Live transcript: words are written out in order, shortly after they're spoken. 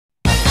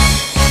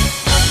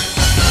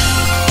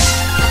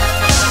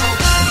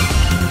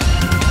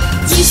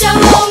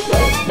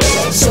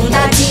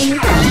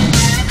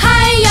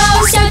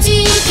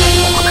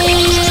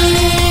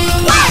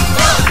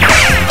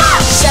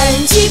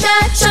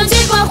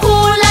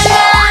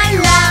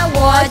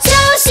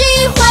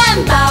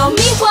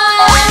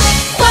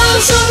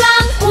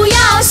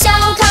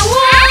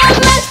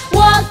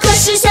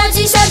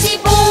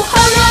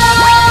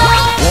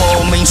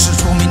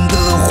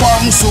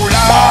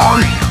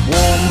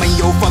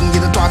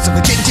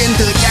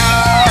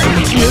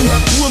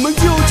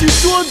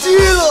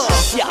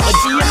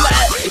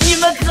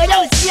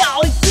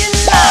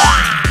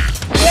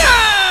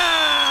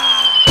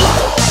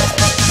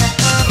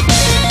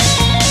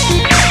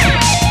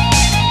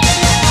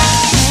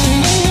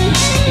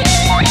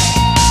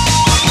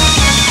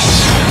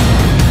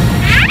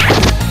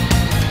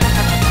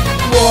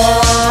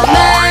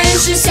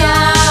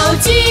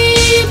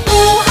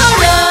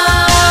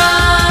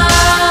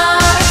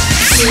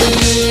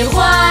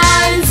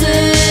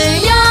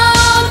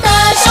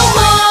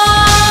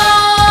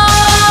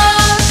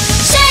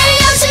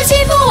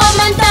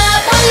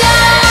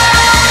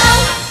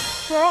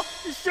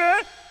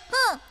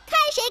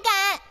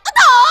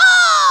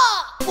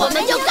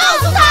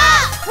诉他，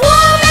我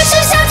们是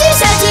小鸡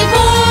小鸡不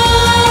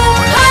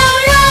好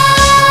惹。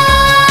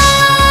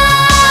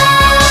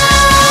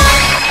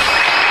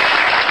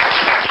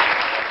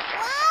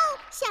哇哦，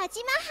小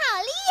鸡们好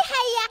厉害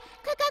呀！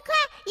快快快，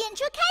演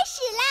出开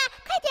始啦！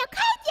快点快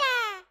点！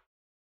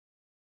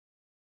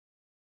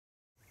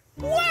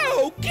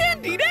 Wow,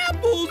 candied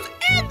apples!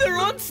 And they're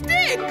on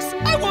sticks!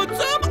 I want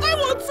some! I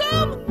want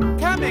some!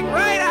 Coming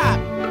right up!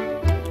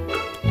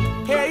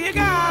 Here you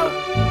go!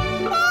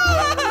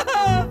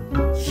 Ah!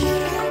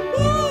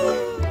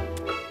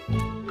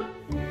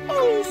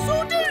 Oh,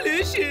 so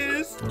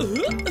delicious!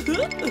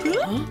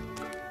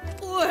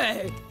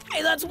 Wait,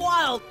 hey, that's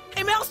wild!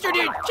 Hey, Melster,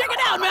 dude, check it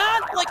out,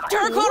 man! Like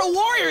terracotta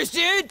warriors,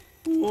 dude!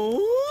 Huh?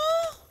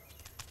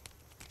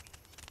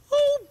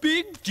 Oh,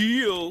 big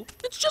deal.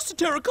 It's just a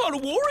terracotta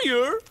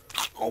warrior.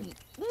 Huh?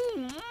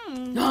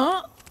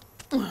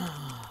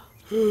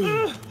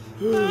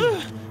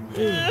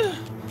 Hey,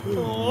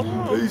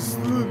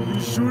 Slim,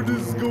 you sure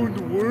this is going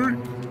to work?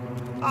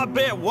 I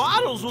bet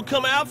Waddles will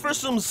come out for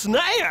some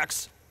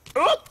snacks.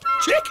 Oh,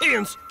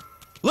 chickens!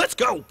 Let's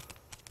go.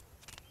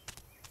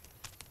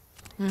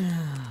 Wait,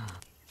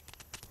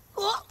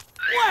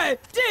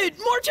 dude,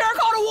 more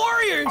terracotta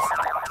warriors!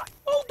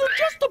 Oh, they're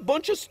just a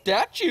bunch of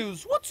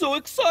statues. What's so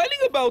exciting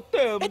about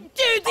them? Dude,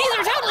 these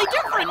are totally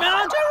different,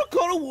 man!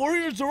 Terracotta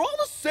warriors are all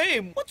the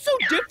same. What's so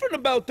different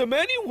about them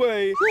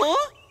anyway?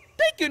 Huh?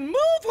 They can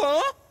move,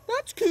 huh?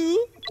 That's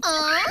cool.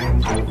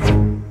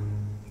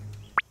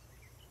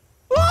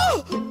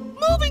 Oh!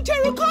 Moving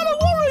terracotta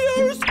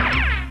warriors!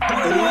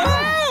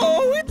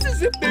 Wow! It's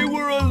as if they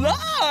were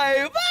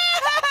alive!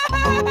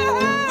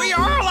 We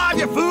are alive,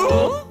 you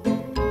fool!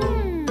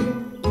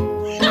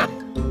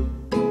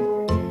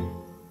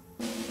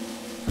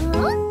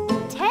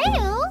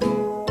 Tail?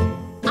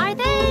 Are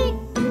they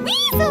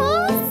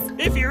weasels?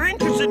 If you're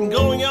interested in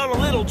going on a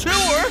little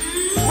tour,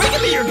 we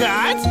can be your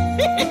guides.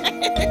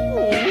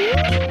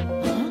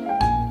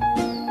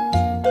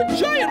 The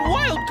giant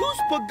wild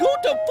goose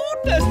Pagoda food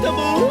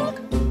festival!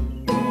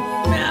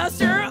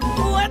 Master,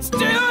 let's do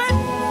it!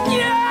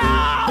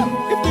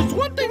 Yeah! If there's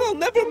one thing I'll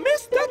never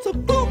miss, that's a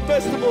food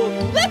festival!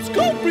 Let's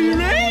go, free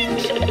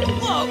range!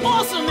 Whoa,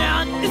 awesome,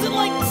 man! Is it,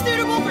 like,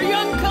 suitable for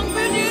young kung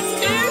fu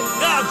dudes, too?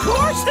 Of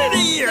course it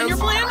Then you're is!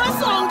 playing my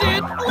song,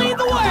 dude! Lead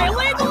the way!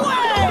 Lead the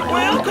way!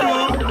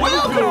 Welcome!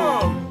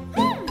 Welcome!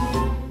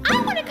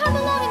 I want to come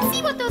along and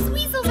see what those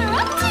weasels are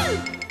up to.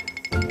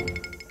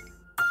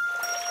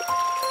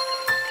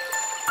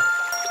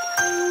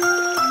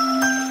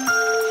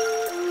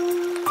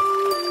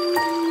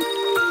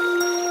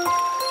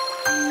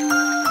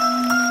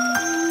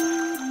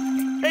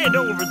 And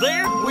over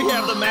there, we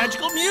have the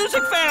magical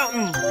music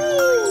fountain.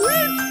 Oh,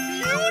 it's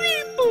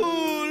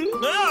beautiful!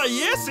 Ah,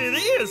 yes, it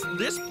is.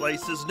 This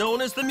place is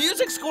known as the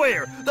Music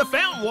Square. The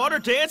fountain water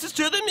dances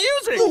to the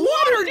music. The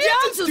water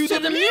dances to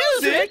the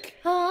music!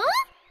 Huh?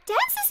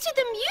 Dances to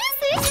the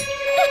music?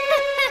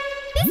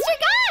 Mr.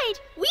 Guide,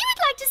 we would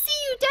like to see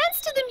you dance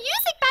to the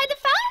music by the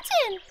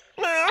fountain.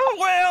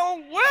 Well.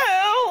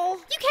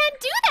 You can't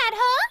do that,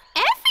 huh?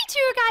 Every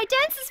tour guide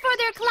dances for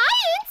their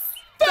clients.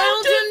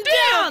 Fountain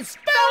dance!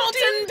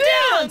 Fountain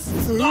dance!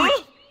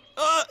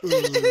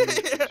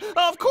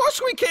 Of course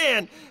we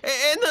can.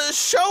 And the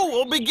show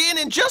will begin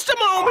in just a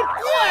moment.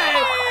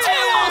 Way!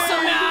 Too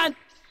awesome, man!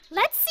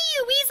 Let's see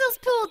you weasels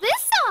pull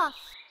this off.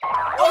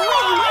 All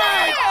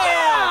right!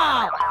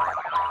 Yeah!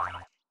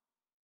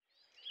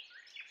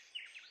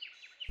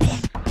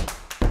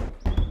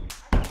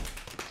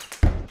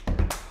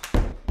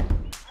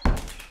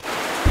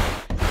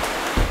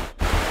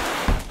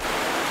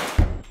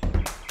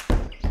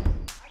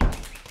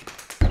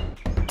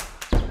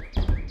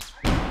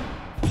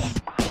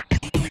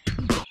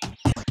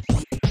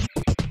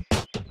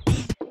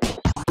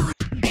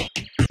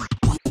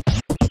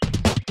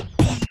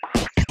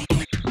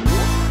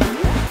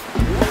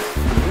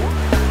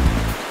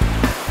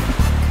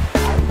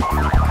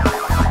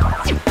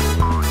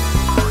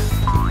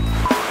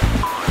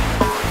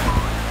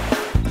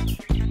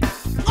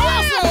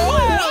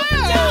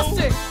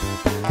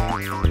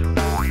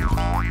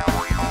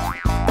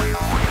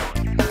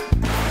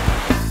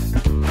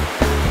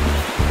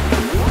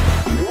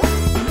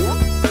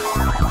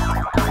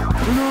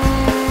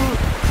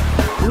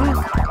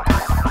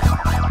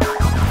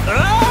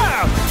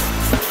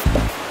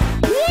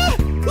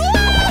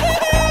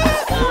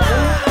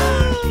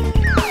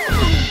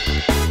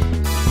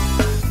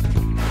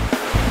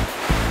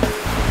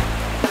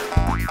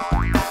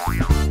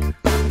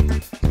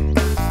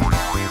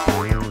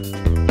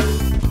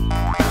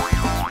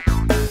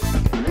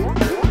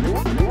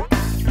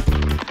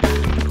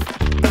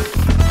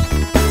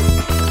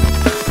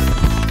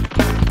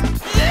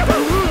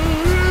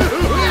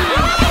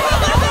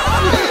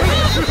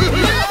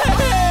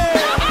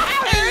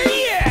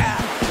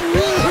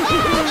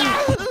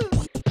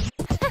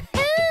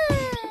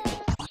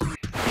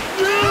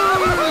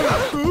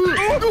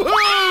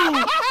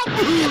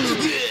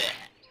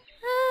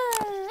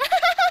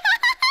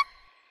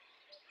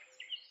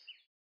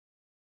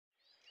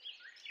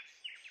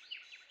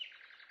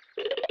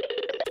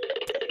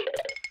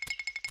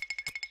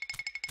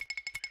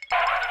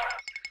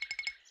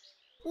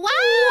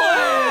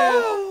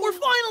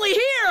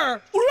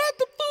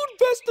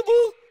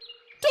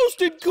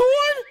 giant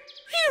corn?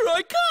 Here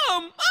I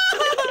come!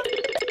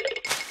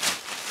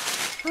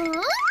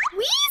 Huh?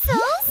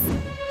 Weasels?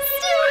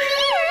 Still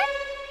here?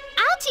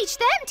 I'll teach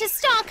them to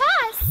stalk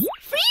us.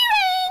 Free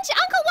range!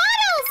 Uncle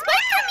Waddles,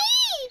 wait for me!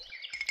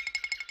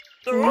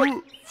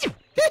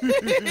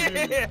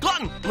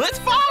 Glutton, let's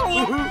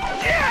follow him!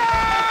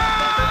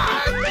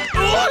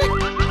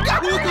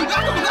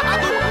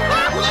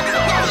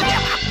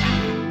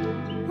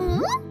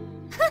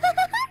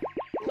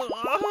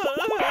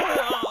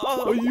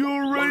 Are you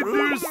alright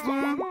there,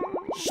 Slim?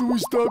 Should we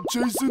stop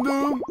chasing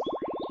them?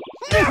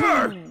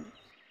 Never!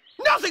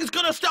 Nothing's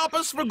gonna stop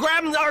us from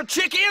grabbing our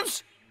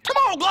chickens! Come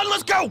on, Glutton,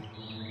 let's go!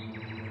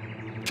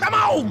 Come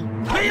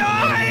on! Hey,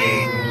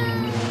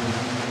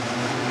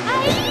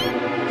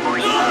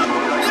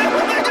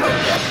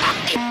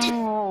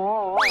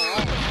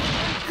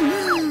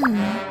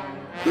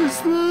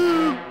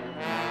 Slim!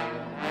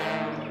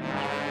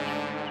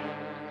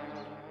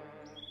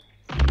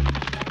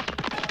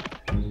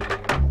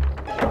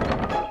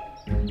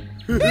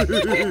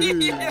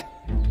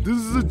 This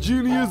is a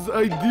genius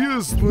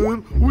idea,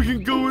 Slim. We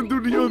can go in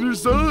through the other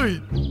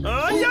side.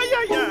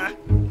 Yeah.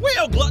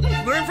 Well, Glutton,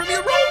 learn from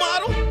your role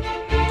model.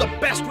 The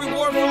best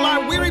reward for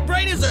my weary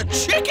brain is a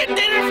chicken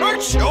dinner for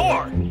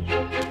sure.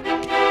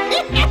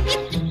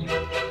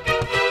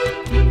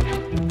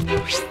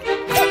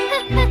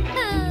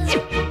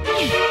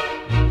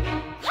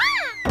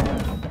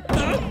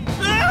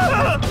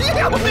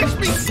 Miss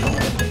me.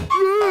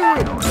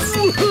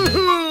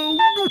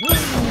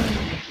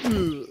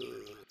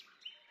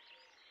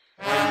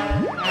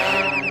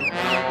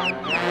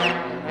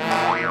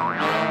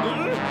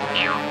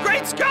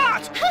 Great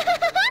Scott!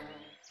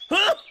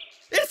 Huh?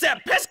 It's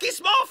that pesky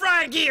small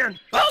fry again.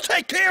 I'll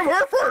take care of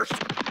her first.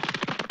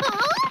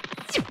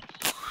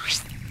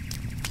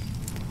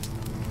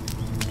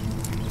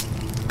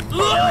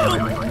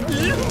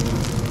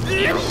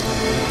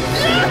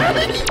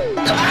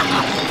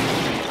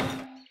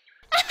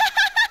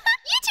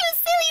 You two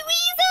silly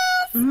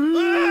weasels!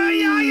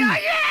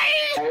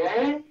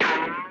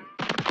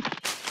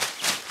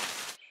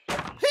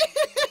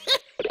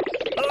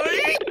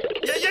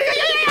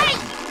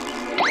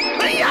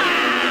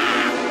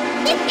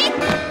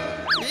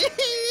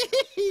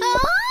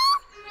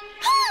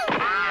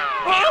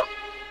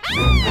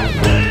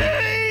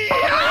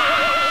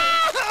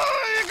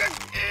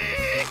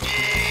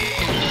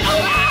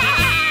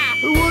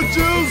 Watch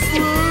out,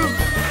 Slim!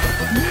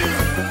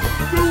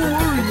 Don't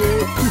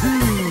worry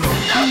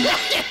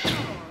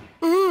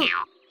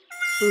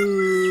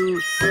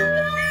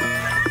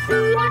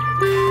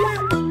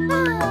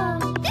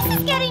This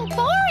is getting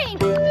boring.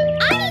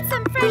 I need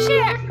some fresh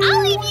air.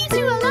 I'll leave you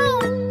two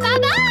alone.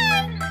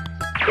 Bye-bye.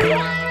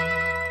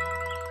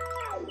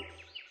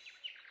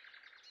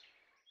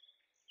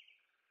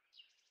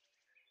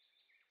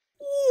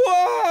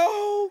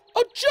 Wow! A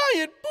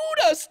giant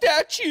Buddha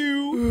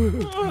statue!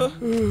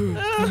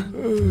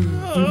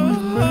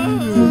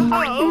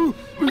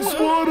 It's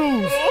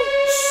Waddles!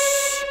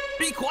 Shh!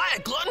 Be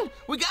quiet, Glutton.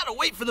 We gotta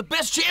wait for the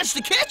best chance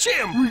to catch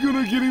him. We're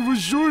gonna get him for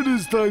sure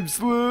this time,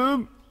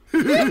 Slim.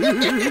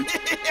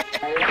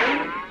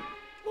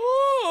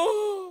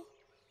 Oh,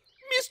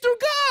 Mr.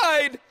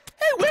 Guide!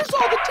 Hey, where's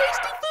all the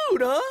tasty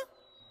food,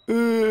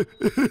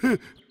 huh?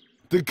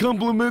 The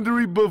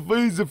complimentary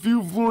buffet's a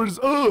few floors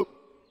up.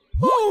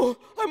 Oh,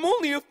 I'm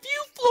only a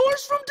few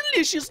floors from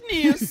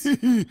deliciousness.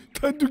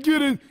 Time to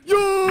get in.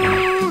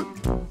 Yo!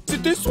 Is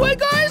it this way,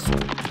 guys?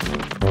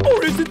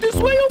 Or is it this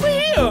way over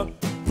here?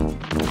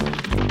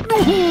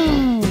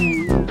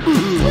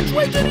 Which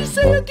way did he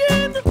say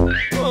again?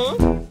 Huh?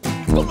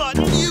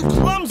 Glutton, you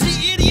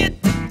clumsy idiot!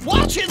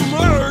 Watch and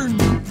learn!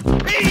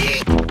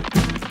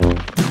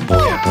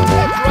 Oh,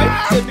 that's right,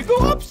 he said to go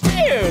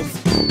upstairs.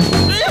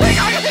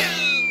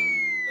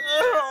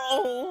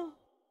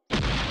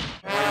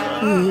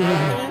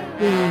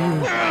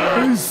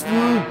 Hey,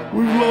 Slim,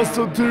 we've lost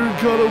our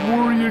terracotta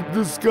warrior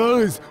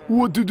disguise.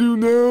 What to do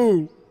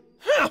now?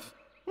 Huh,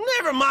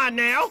 never mind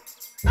now.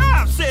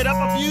 I've set up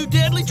a few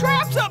deadly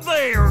traps up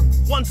there.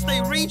 Once they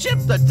reach it,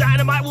 the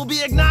dynamite will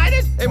be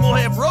ignited, and we'll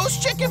have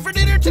roast chicken for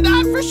dinner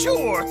tonight for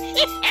sure.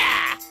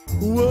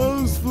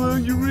 Wow,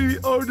 Slim, you really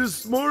are the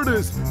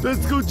smartest.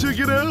 Let's go check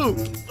it out.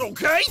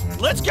 Okay,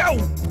 let's go.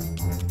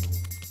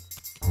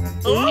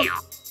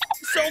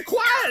 So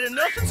quiet and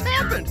nothing's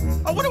happened.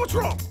 I wonder what's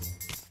wrong.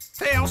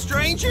 How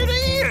strange it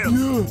is.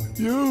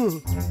 Yeah.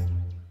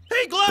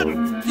 Hey,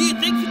 Glutton, do you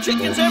think the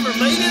chickens ever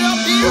made it up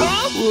here,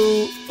 huh?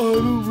 Well, I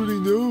don't really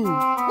know.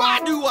 Why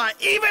do I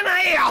even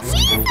ask?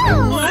 Weasel! I'm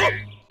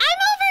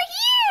over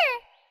here!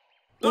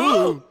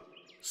 Oh!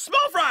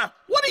 Small fry,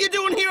 what are you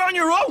doing here on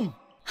your own?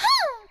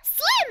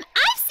 Slim,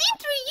 I've seen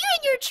through you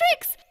and your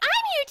tricks.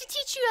 I'm here to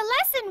teach you a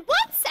lesson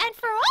once and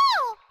for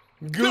all.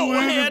 Go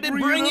ahead and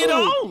bring it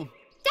on.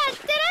 Da, da,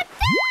 da,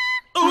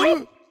 da.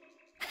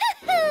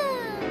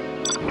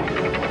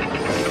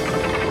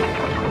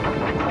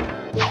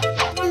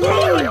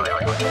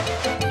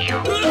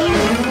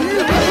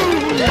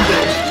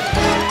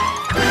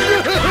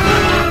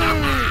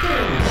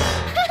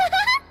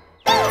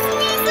 Those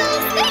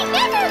weasels, they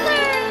never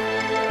learn.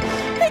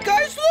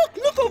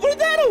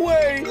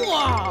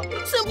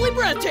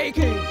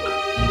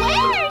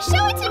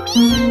 快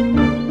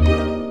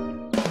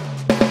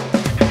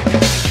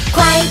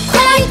快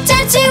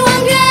站起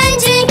望远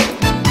镜，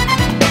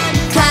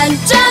看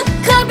着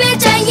可别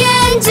眨眼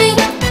睛。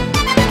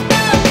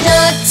热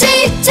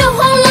气就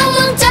轰隆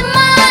隆加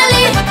马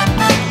力，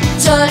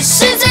这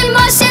是最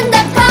冒险的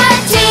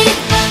party。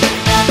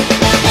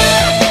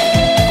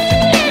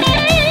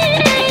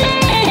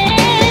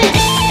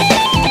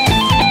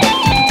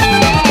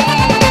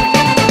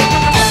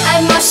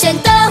爱冒险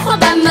的伙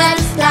伴们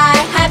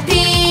来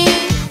happy，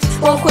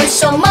 我会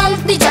手猛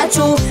地抓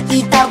住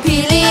一道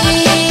霹雳。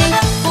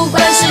不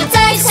管是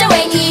在夏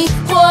威夷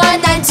或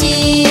南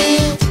极，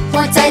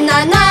或在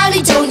哪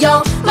里就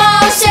有冒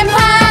险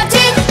party。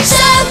深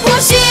呼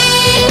吸，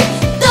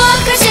躲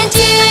开陷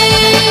阱，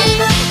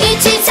一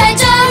起踩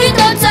着雨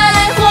都在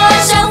火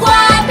山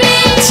滑冰。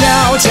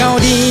悄悄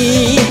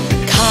地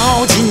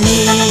靠近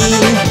你，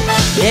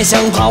别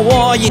想跑，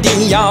我一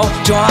定要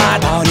抓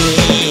到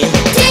你。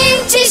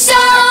挺起胸，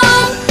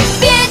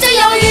别再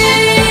犹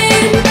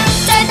豫，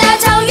在大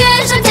草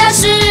原上驾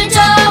驶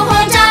着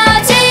轰炸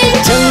机。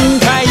睁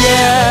开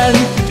眼，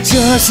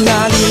这是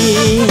哪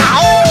里？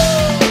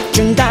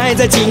正待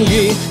在鲸鱼